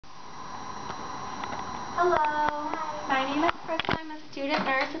Hello. My name is Krista. I'm a student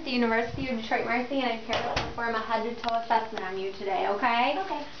nurse at the University of Detroit Mercy, and I'm here to perform a head-to-toe assessment on you today, okay?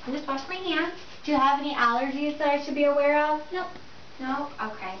 Okay. I'll just wash my hands. Do you have any allergies that I should be aware of? Nope. No?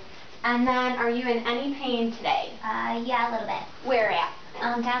 Okay. And then, are you in any pain today? Yeah, a little bit. Where at?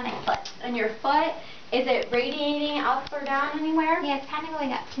 Down my foot. On your foot? Is it radiating up or down anywhere? Yeah, it's kind of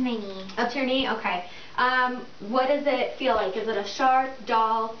going up to my knee. Up to your knee? Okay. What does it feel like? Is it a sharp,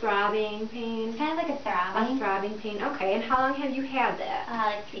 dull, throbbing pain? It's kind of like a throbbing. A throbbing pain. Okay. And how long have you had that?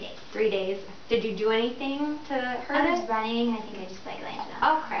 Like 3 days. 3 days. Did you do anything to hurt it? I was running. I think I just landed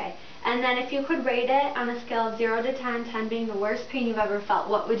on it. Okay. And then if you could rate it on a scale of 0 to 10, 10 being the worst pain you've ever felt,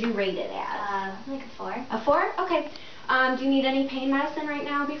 what would you rate it as? Like a 4. A 4? Okay. Do you need any pain medicine right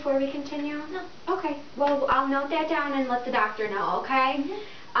now before we continue? No. Okay. Well, I'll note that down and let the doctor know, okay?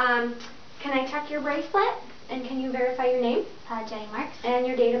 Mm-hmm. Can I check your bracelet? And can you verify your name? Jenny Marks. And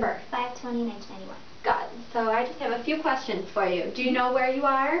your date of birth? 5/20/1991. Good. So I just have a few questions for you. Do you know where you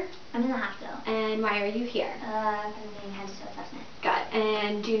are? I'm in the hospital. And why are you here? I'm getting head-to-toe assessment. Good.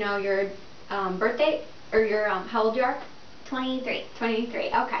 And do you know your birth date? Or your, how old you are? 23. 23.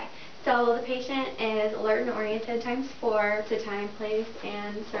 Okay. So the patient is alert and oriented ×4 to time, place,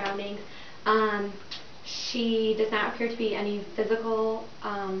 and surroundings. She does not appear to be any physical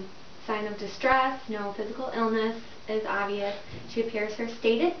sign of distress. No physical illness is obvious. She appears her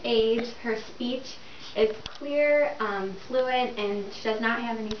stated age. Her speech is clear, fluent, and she does not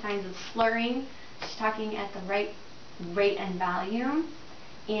have any signs of slurring. She's talking at the right rate and volume.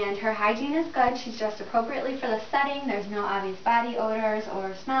 And her hygiene is good. She's dressed appropriately for the setting. There's no obvious body odors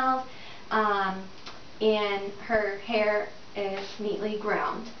or smells. And her hair is neatly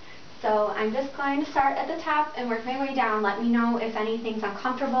groomed. So I'm just going to start at the top and work my way down. Let me know if anything's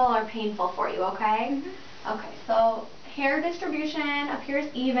uncomfortable or painful for you, okay? Mm-hmm. Okay, so hair distribution appears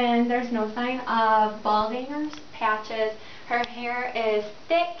even. There's no sign of balding or patches. Her hair is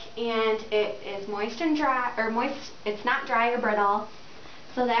thick and it is moist and dry, or moist, it's not dry or brittle.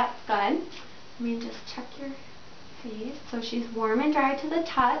 So that's good. Let me just check your face. So she's warm and dry to the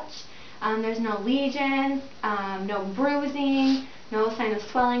touch. There's no lesions, no bruising, no sign of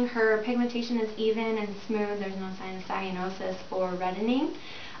swelling. Her pigmentation is even and smooth. There's no sign of cyanosis or reddening.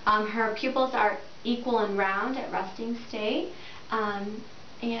 Her pupils are equal and round at resting state.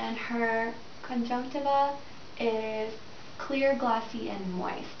 And her conjunctiva is clear, glossy, and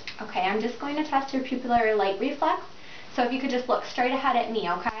moist. Okay, I'm just going to test your pupillary light reflex. So if you could just look straight ahead at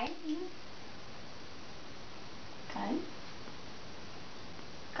me, okay? Good.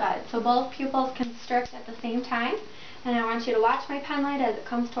 Good. So both pupils constrict at the same time. And I want you to watch my pen light as it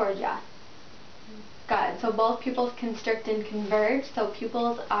comes towards you. Good. So both pupils constrict and converge. So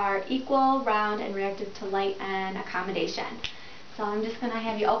pupils are equal, round, and reactive to light and accommodation. So I'm just going to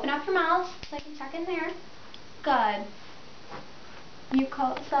have you open up your mouth so I can check in there. Good.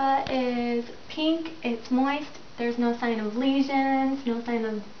 Mucosa is pink. It's moist. There's no sign of lesions, no sign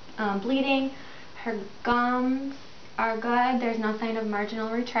of bleeding. Her gums are good. There's no sign of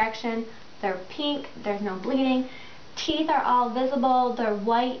marginal retraction. They're pink. There's no bleeding. Teeth are all visible. They're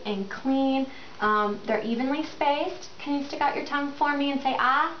white and clean. They're evenly spaced. Can you stick out your tongue for me and say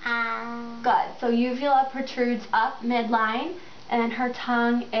ah? Ah. Good. So uvula protrudes up midline, and her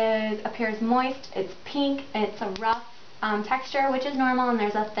tongue appears moist. It's pink. It's a rough texture, which is normal, and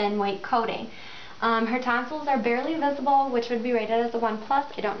there's a thin white coating. Her tonsils are barely visible, which would be rated as a 1+.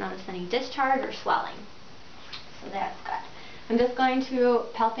 I don't notice any discharge or swelling. So that's good. I'm just going to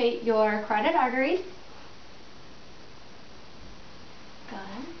palpate your carotid arteries.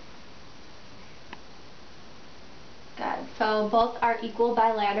 Good. Good. So both are equal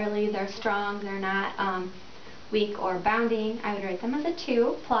bilaterally. They're strong. They're not weak or bounding. I would rate them as a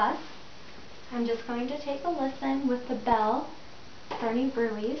 2+. I'm just going to take a listen with the bell for any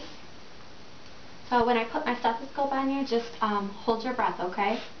bruise. So when I put my stethoscope on you, just hold your breath,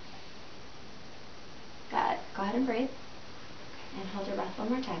 okay? Good. Go ahead and breathe. And hold your breath one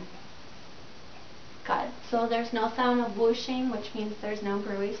more time. Good. So there's no sound of whooshing, which means there's no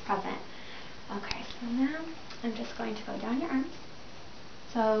bruise present. Okay, so now I'm just going to go down your arms.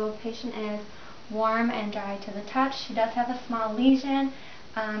 So the patient is warm and dry to the touch. She does have a small lesion.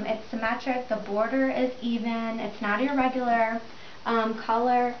 It's symmetric. The border is even. It's not irregular.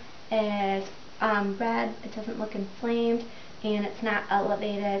 Color is red. It doesn't look inflamed, and it's not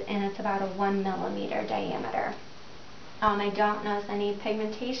elevated, and it's about a 1 millimeter diameter. I don't notice any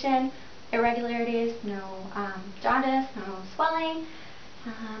pigmentation irregularities, no jaundice, no swelling.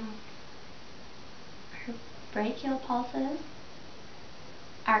 Her brachial pulses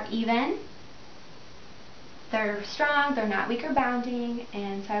are even. they're strong, they're not weak or bounding,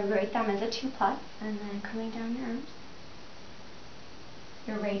 and so I would rate them as a 2+. And then coming down your arms.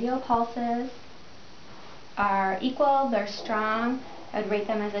 Your radial pulses are equal, they're strong. I would rate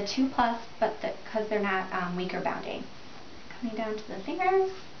them as a 2+, but because they're not weak or bounding. Coming down to the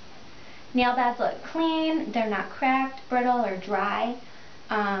fingers. Nail beds look clean, they're not cracked, brittle, or dry.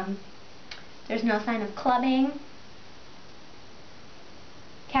 There's no sign of clubbing.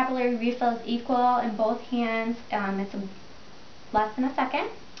 Capillary refill is equal in both hands. It's less than a second.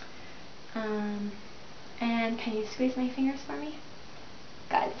 And can you squeeze my fingers for me?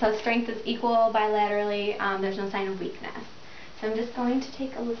 Good. So strength is equal bilaterally. There's no sign of weakness. So I'm just going to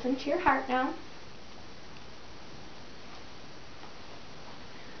take a listen to your heart now.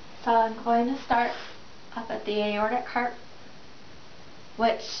 So I'm going to start up at the aortic heart,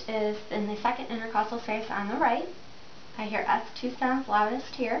 which is in the second intercostal space on the right. I hear S2 sounds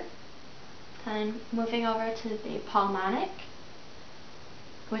loudest here. Then moving over to the pulmonic,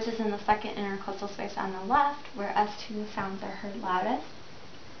 which is in the second intercostal space on the left, where S2 sounds are heard loudest.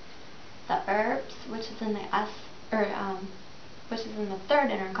 The herbs, which is in the which is in the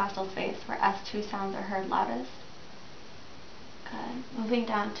third intercostal space, where S2 sounds are heard loudest. Good. Moving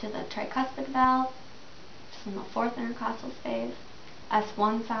down to the tricuspid valve, which is in the fourth intercostal space.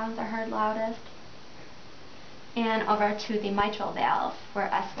 S1 sounds are heard loudest. And over to the mitral valve, where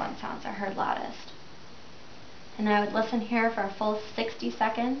S1 sounds are heard loudest. And I would listen here for a full 60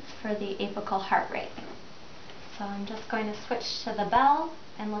 seconds for the apical heart rate. So I'm just going to switch to the bell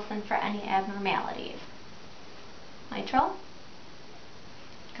and listen for any abnormalities. Mitral.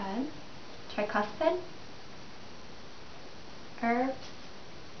 Good. Tricuspid. Herbs.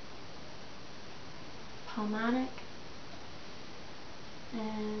 Pulmonic.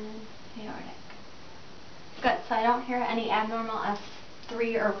 And aortic. Good. So I don't hear any abnormal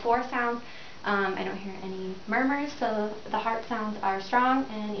S3 or 4 sounds. I don't hear any murmurs, so the heart sounds are strong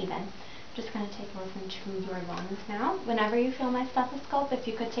and even. I'm just going to take a listen to your lungs now. Whenever you feel my stethoscope, if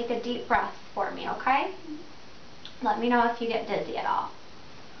you could take a deep breath for me, okay? Let me know if you get dizzy at all.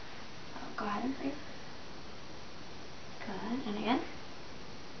 So go ahead and breathe. Good. And again.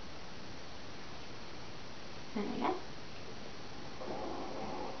 And again.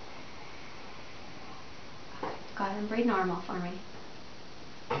 Go ahead and breathe normal for me.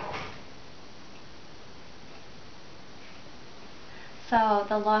 So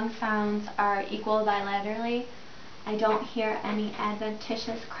the lung sounds are equal bilaterally. I don't hear any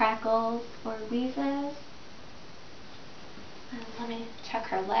adventitious crackles or wheezes. And let me check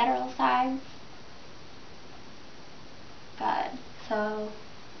her lateral sides. Good. So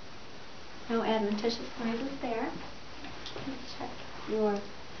no adventitious noises there. Let's check your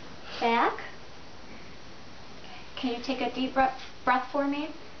back. Can you take a deep breath for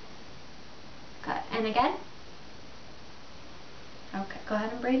me? Good. And again? Okay, go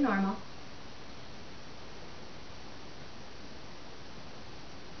ahead and breathe normal.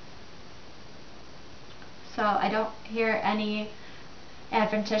 So I don't hear any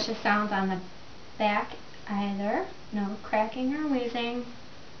adventitious sounds on the back either. No cracking or wheezing.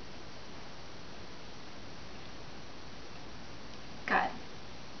 Good.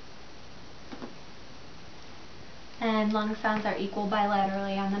 And lung sounds are equal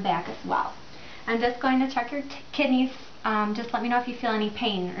bilaterally on the back as well. I'm just going to check your kidneys. Just let me know if you feel any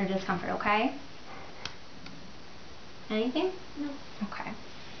pain or discomfort, okay? Anything? No. Okay.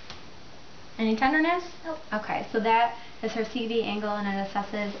 Any tenderness? Nope. Okay, so that is her CV angle, and it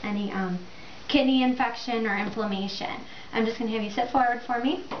assesses any kidney infection or inflammation. I'm just going to have you sit forward for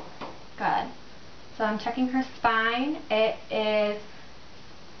me. Good. So I'm checking her spine. It is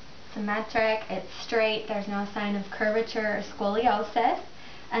symmetric, it's straight, there's no sign of curvature or scoliosis.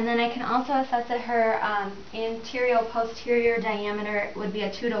 And then I can also assess that her anterior-posterior diameter would be a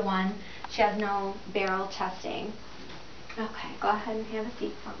 2:1. She has no barrel chesting. Okay, go ahead and have a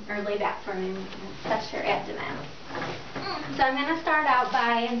seat or lay back for me and assess her abdomen. So I'm going to start out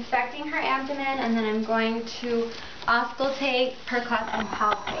by inspecting her abdomen, and then I'm going to auscultate, percuss, and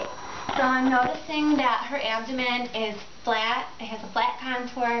palpate. So I'm noticing that her abdomen is flat. It has a flat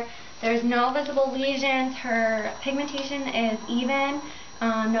contour. There's no visible lesions. Her pigmentation is even.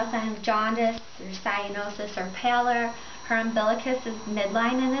 No sign of jaundice or cyanosis or pallor. Her umbilicus is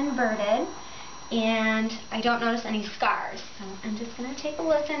midline and inverted. And I don't notice any scars. So I'm just going to take a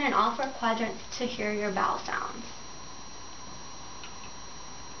listen in all 4 quadrants to hear your bowel sounds.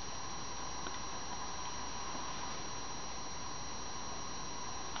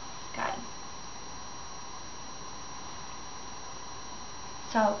 Good.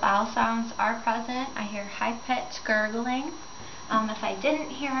 So bowel sounds are present. I hear high-pitched gurgling. If I didn't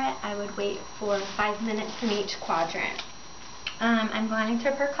hear it, I would wait for 5 minutes in each quadrant. I'm going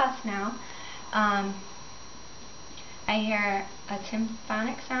to percuss now. I hear a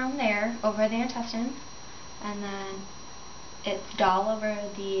tympanic sound there over the intestines, and then it's dull over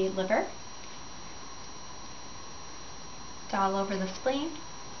the liver, dull over the spleen,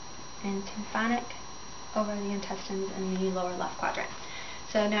 and tympanic over the intestines in the lower left quadrant.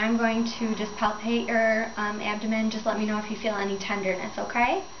 So now I'm going to just palpate your abdomen. Just let me know if you feel any tenderness,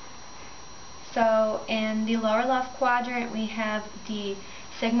 okay? So in the lower left quadrant we have the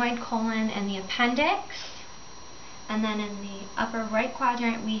sigmoid colon and the appendix. And then in the upper right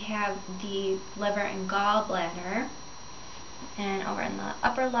quadrant we have the liver and gallbladder. And over in the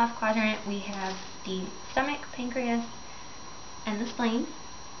upper left quadrant we have the stomach, pancreas, and the spleen.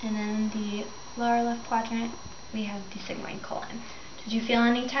 And then in the lower left quadrant we have the sigmoid colon. Did you feel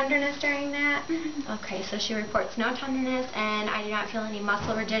any tenderness during that? Mm-hmm. Okay, so she reports no tenderness, and I do not feel any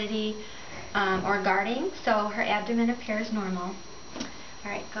muscle rigidity or guarding, so her abdomen appears normal.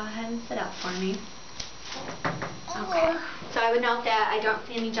 Alright, go ahead and sit up for me. Okay, so I would note that I don't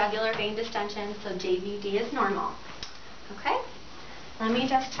see any jugular vein distension, so JVD is normal. Okay, let me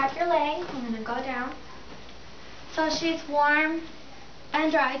just check your leg. I'm going to go down. So she's warm and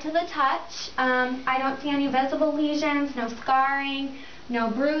dry to the touch. I don't see any visible lesions, no scarring, no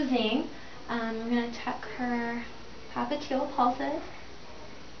bruising. I'm going to check her popliteal pulses.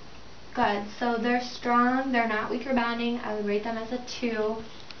 Good, so they're strong, they're not weak or bounding. I would rate them as a 2.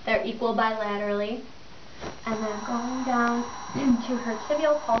 They're equal bilaterally. And then going down to her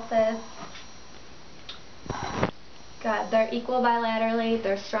tibial pulses. Good, they're equal bilaterally,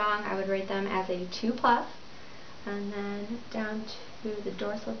 they're strong. I would rate them as a 2+. And then down to the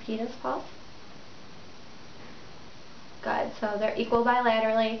dorsal pedis pulse. Good, so they're equal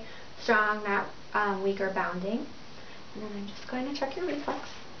bilaterally, strong, not weak or bounding. And then I'm just going to check your reflex.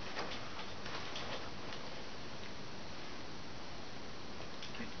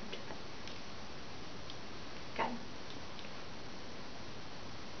 Good.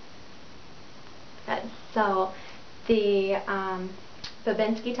 Good. So the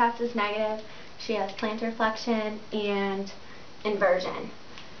Babinski test is negative. She has plantar flexion and inversion.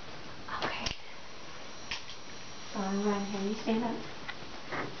 Okay. So I'm going to have you stand up.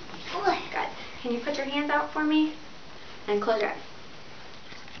 Good. Can you put your hands out for me? And close your eyes.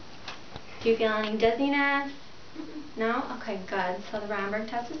 Do you feel any dizziness? No? Okay, good. So the Romberg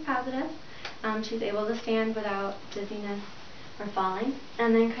test is positive. She's able to stand without dizziness or falling.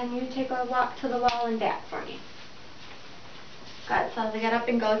 And then can you take a walk to the wall and back for me? Good. So the get up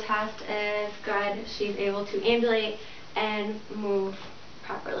and go test is good. She's able to ambulate and move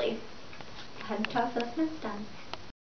properly. Head and toe assessment's done.